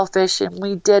selfish, and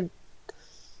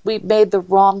we made the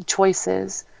wrong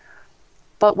choices.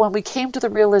 But when we came to the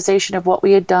realization of what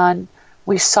we had done,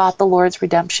 we sought the Lord's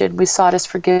redemption. We sought his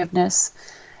forgiveness.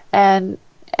 And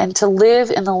to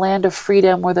live in the land of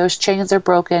freedom where those chains are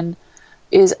broken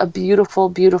is a beautiful,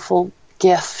 beautiful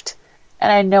gift.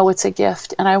 And I know it's a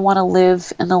gift. And I want to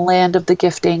live in the land of the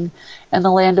gifting and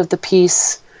the land of the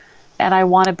peace. And I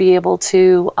want to be able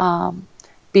to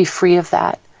be free of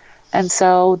that. And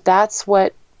so that's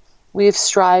what we've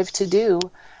strived to do.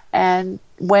 And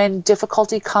when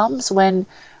difficulty comes, when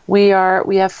we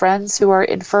have friends who are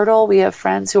infertile, we have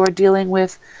friends who are dealing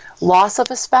with loss of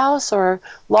a spouse or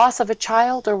loss of a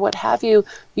child or what have you,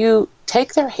 you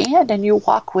take their hand and you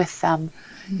walk with them.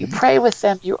 You pray with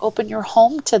them. You open your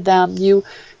home to them. You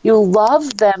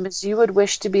love them as you would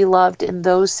wish to be loved in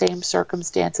those same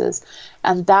circumstances.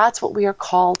 And that's what we are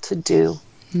called to do,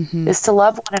 is to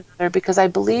love one another, because I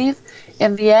believe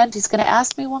in the end he's going to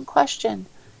ask me one question.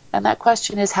 And that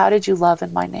question is, how did you love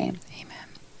in my name? Amen.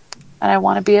 And I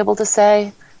want to be able to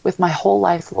say, with my whole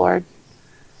life, Lord,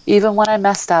 even when I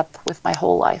messed up, with my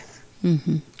whole life.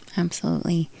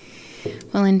 Absolutely.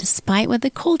 Well, and despite what the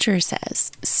culture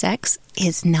says, sex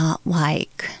is not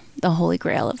like the Holy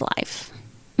Grail of life.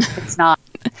 It's not.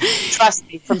 Trust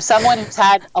me, from someone who's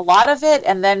had a lot of it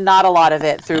and then not a lot of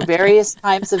it through various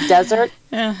times of desert,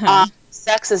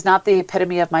 sex is not the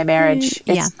epitome of my marriage.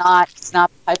 It's not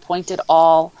high point at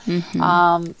all.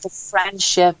 The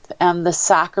friendship and the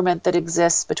sacrament that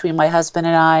exists between my husband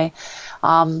and I,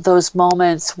 those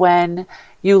moments when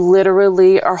you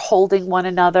literally are holding one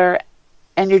another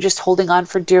and you're just holding on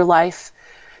for dear life,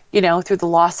 you know, through the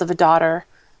loss of a daughter,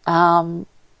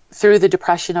 through the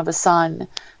depression of a son,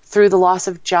 through the loss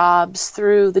of jobs,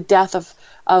 through the death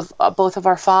of both of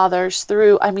our fathers,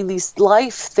 through, these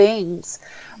life things,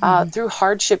 through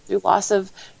hardship, through loss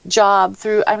of job,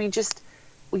 just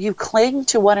you cling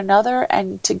to one another,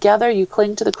 and together you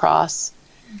cling to the cross.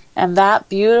 And that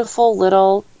beautiful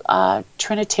little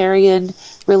Trinitarian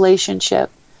relationship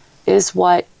is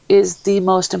what is the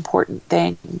most important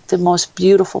thing, the most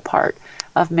beautiful part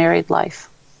of married life.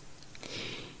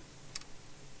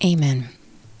 Amen.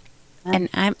 And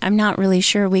I'm not really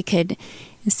sure we could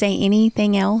say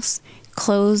anything else,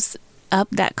 close up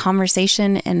that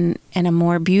conversation in a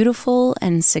more beautiful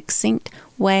and succinct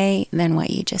way than what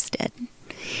you just did.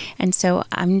 And so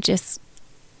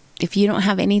if you don't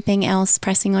have anything else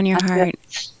pressing on your heart,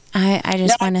 I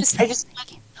just want to say,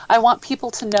 I want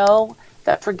people to know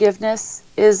that forgiveness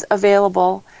is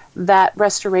available, that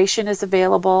restoration is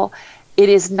available. It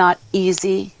is not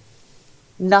easy.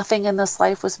 Nothing in this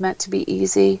life was meant to be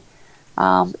easy.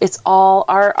 It's all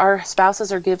our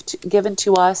spouses are given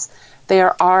to us. They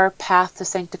are our path to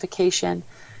sanctification.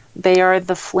 They are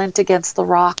the flint against the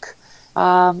rock,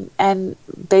 and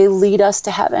they lead us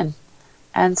to heaven.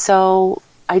 And so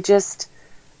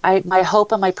my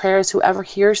hope and my prayer is whoever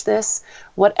hears this,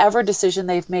 whatever decision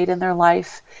they've made in their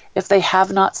life, if they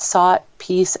have not sought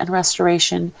peace and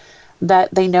restoration,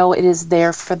 that they know it is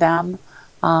there for them.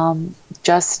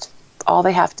 Just all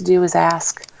they have to do is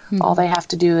ask. All they have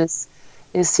to do is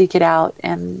seek it out.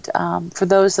 And for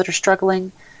those that are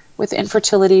struggling with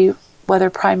infertility, whether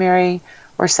primary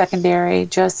or secondary,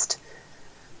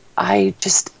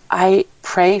 I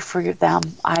pray for them.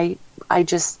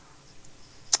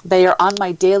 They are on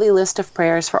my daily list of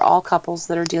prayers for all couples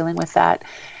that are dealing with that.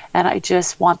 And I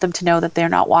just want them to know that they're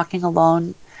not walking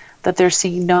alone, that they're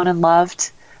seen, known, and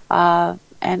loved.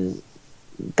 And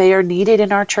they are needed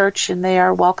in our church, and they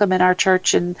are welcome in our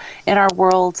church and in our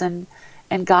world. And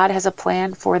God has a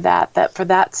plan for that for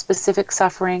that specific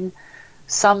suffering,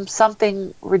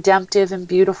 something redemptive and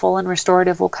beautiful and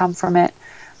restorative will come from it.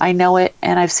 I know it,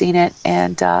 and I've seen it.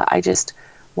 And I just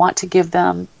want to give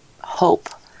them hope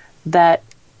that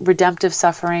redemptive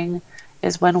suffering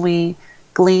is when we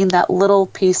glean that little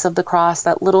piece of the cross,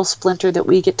 that little splinter that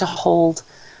we get to hold,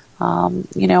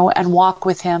 and walk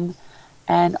with him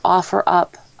and offer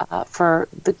up for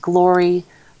the glory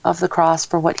of the cross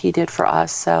for what he did for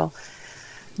us, so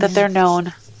that they're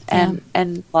known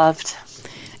and loved.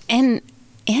 And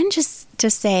just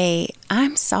to say,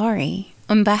 I'm sorry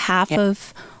on behalf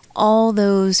of all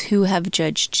those who have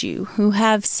judged you, who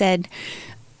have said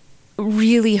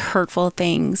really hurtful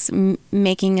things,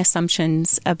 making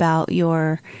assumptions about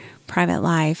your private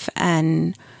life.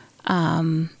 And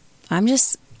I'm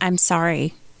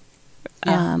sorry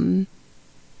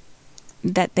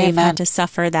that they've had to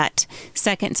suffer that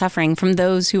second suffering from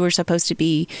those who were supposed to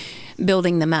be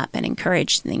building them up and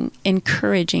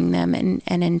encouraging them. And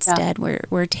instead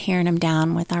we're tearing them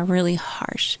down with our really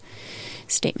harsh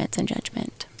statements and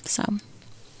judgment. So,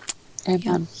 Amen.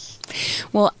 Yeah.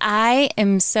 Well, I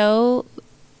am so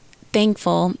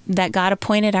thankful that God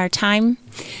appointed our time.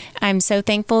 I'm so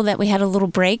thankful that we had a little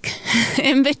break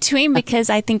in between, because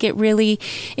I think it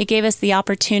gave us the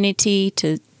opportunity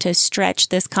to stretch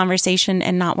this conversation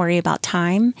and not worry about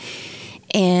time.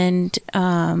 And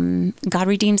God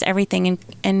redeems everything,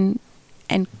 and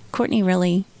Courtney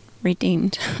really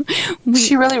redeemed.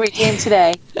 She really redeemed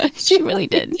today. She really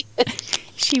did.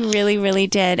 She really, really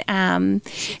did.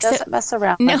 She doesn't mess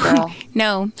around, my girl.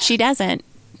 No, she doesn't.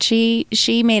 She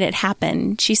made it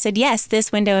happen. She said, yes,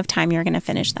 this window of time, you're going to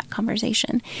finish that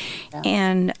conversation. Yeah.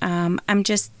 And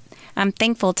I'm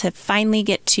thankful to finally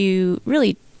get to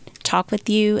really talk with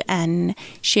you and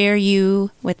share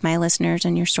you with my listeners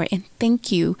and your story. And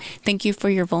thank you. Thank you for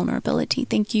your vulnerability.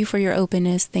 Thank you for your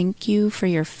openness. Thank you for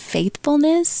your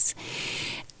faithfulness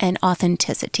and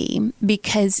authenticity,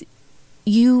 because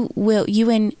you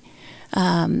and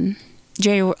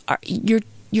Jerry,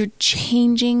 you're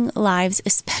changing lives,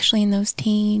 especially in those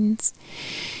teens.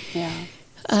 Yeah.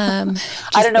 I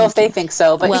don't know if they think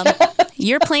so, but well,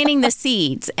 you're planting the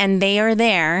seeds, and they are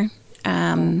there.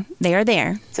 They are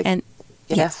there. It's a and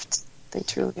gift. Yeah. They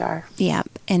truly are. Yeah.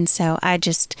 And so I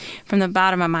just, from the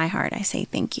bottom of my heart, I say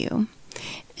thank you.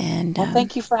 And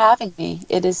thank you for having me.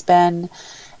 It has been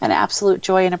an absolute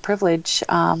joy and a privilege.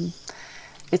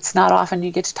 It's not often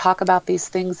you get to talk about these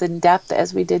things in depth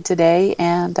as we did today,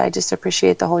 and I just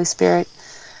appreciate the Holy Spirit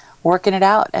working it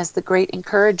out as the great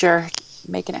encourager,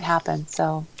 making it happen.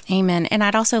 So, amen. And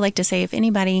I'd also like to say, if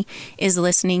anybody is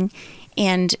listening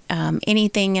and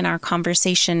anything in our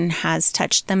conversation has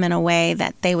touched them in a way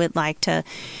that they would like to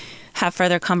have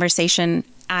further conversation,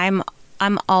 I'm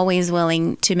always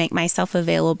willing to make myself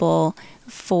available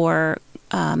for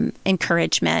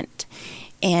encouragement.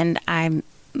 And I'm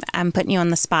putting you on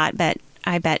the spot, but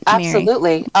I bet Mary.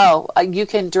 Absolutely. You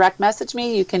can direct message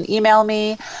me. You can email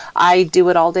me. I do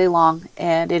it all day long.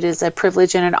 And it is a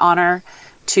privilege and an honor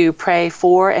to pray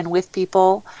for and with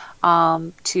people,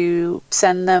 to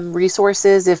send them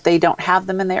resources if they don't have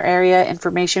them in their area,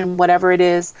 information, whatever it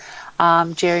is.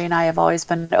 Jerry and I have always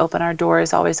been open. Our door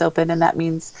is always open, and that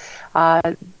means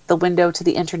the window to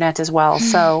the internet as well.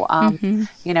 So,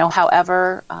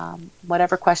 however,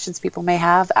 whatever questions people may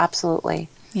have, absolutely.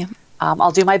 Yeah.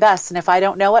 I'll do my best. And if I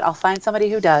don't know it, I'll find somebody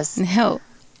who does. No.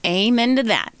 Amen to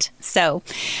that. So,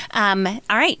 all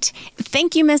right.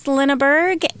 Thank you, Miss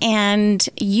Linneberg. And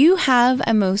you have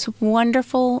a most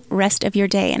wonderful rest of your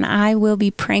day. And I will be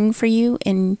praying for you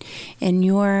in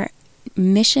your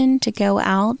mission to go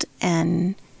out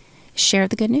and share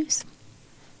the good news.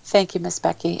 Thank you, Miss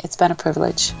Becky. It's been a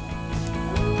privilege.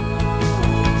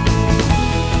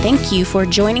 Thank you for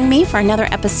joining me for another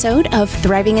episode of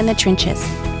Thriving in the Trenches.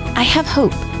 I have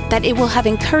hope that it will have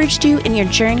encouraged you in your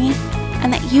journey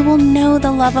and that you will know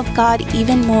the love of God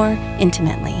even more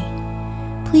intimately.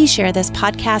 Please share this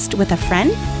podcast with a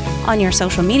friend on your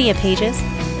social media pages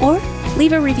or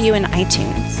leave a review in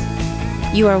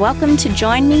iTunes. You are welcome to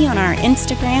join me on our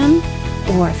Instagram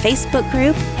or Facebook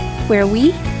group where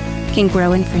we can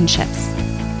grow in friendships.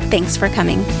 Thanks for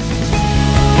coming.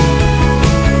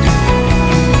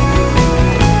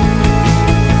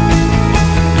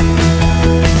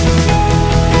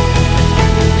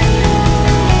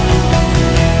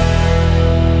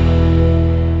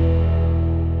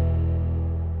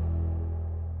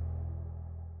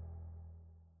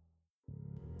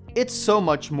 It's so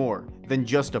much more than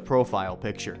just a profile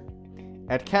picture.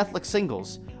 At Catholic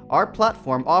Singles, our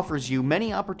platform offers you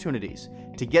many opportunities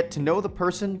to get to know the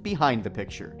person behind the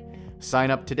picture. Sign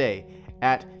up today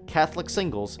at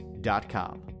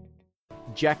CatholicSingles.com.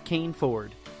 Jack Kane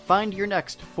Ford. Find your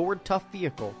next Ford Tough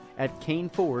vehicle at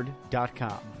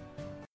CaneFord.com.